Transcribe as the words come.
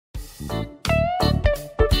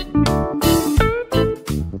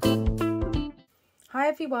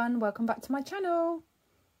everyone, welcome back to my channel.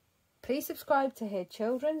 Please subscribe to hear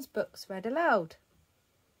children's books read aloud.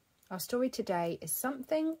 Our story today is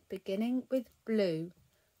Something Beginning with Blue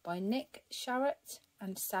by Nick Sharratt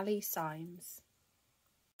and Sally Symes.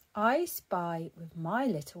 I spy with my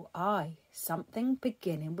little eye something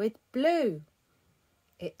beginning with blue.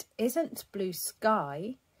 It isn't blue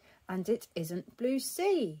sky and it isn't blue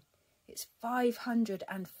sea. It's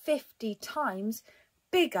 550 times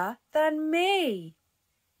bigger than me.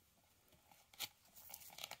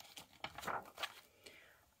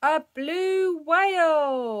 A blue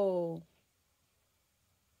whale.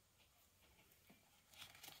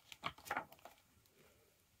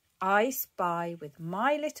 I spy with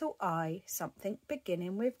my little eye something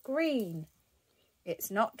beginning with green. It's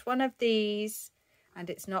not one of these, and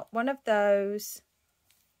it's not one of those,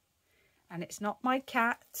 and it's not my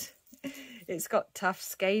cat. It's got tough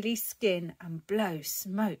scaly skin and blows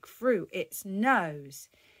smoke through its nose.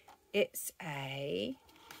 It's a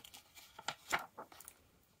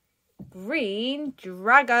green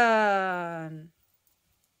dragon.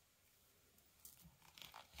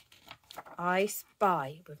 I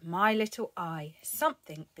spy with my little eye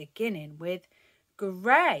something beginning with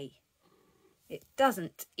grey. It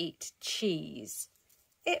doesn't eat cheese.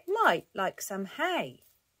 It might like some hay.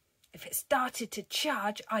 If it started to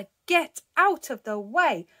charge, I'd get out of the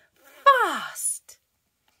way fast.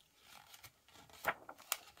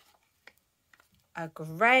 A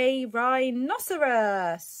grey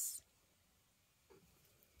rhinoceros.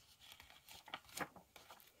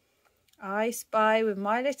 I spy with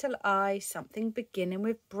my little eye something beginning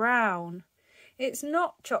with brown. It's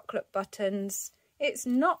not chocolate buttons. It's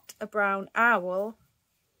not a brown owl.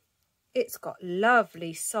 It's got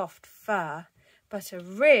lovely soft fur, but a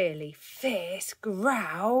really fierce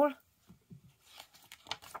growl.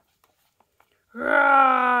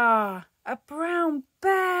 Roar! A brown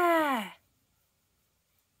bear.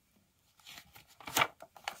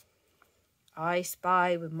 I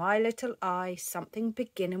spy with my little eye something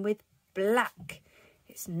beginning with black.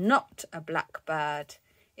 It's not a blackbird.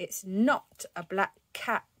 It's not a black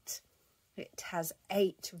cat. It has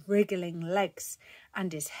 8 wriggling legs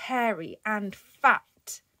and is hairy and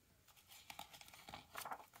fat.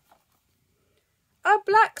 A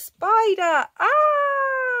black spider!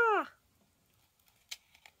 Ah!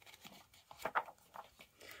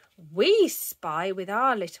 We spy with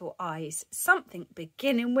our little eyes something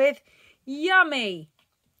beginning with yummy.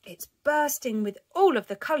 It's bursting with all of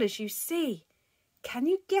the colours you see. Can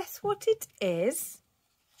you guess what it is?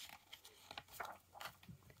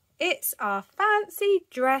 It's our fancy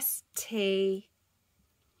dress tea.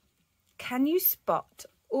 Can you spot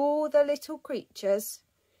all the little creatures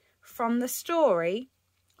from the story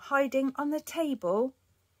hiding on the table?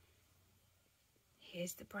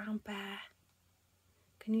 Here's the brown bear.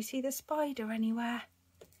 Can you see the spider anywhere?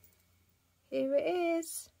 Here it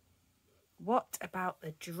is. What about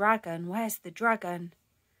the dragon? Where's the dragon?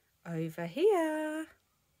 Over here.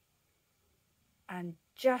 And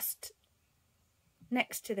just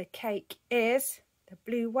next to the cake is the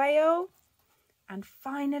blue whale. And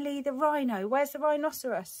finally the rhino. Where's the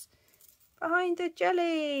rhinoceros? Behind the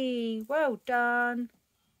jelly. Well done.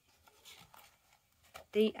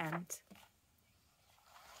 The end.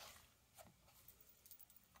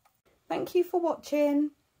 Thank you for watching.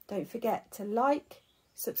 Don't forget to like,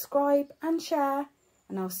 subscribe and share,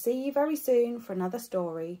 and I'll see you very soon for another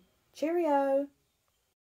story. Cheerio!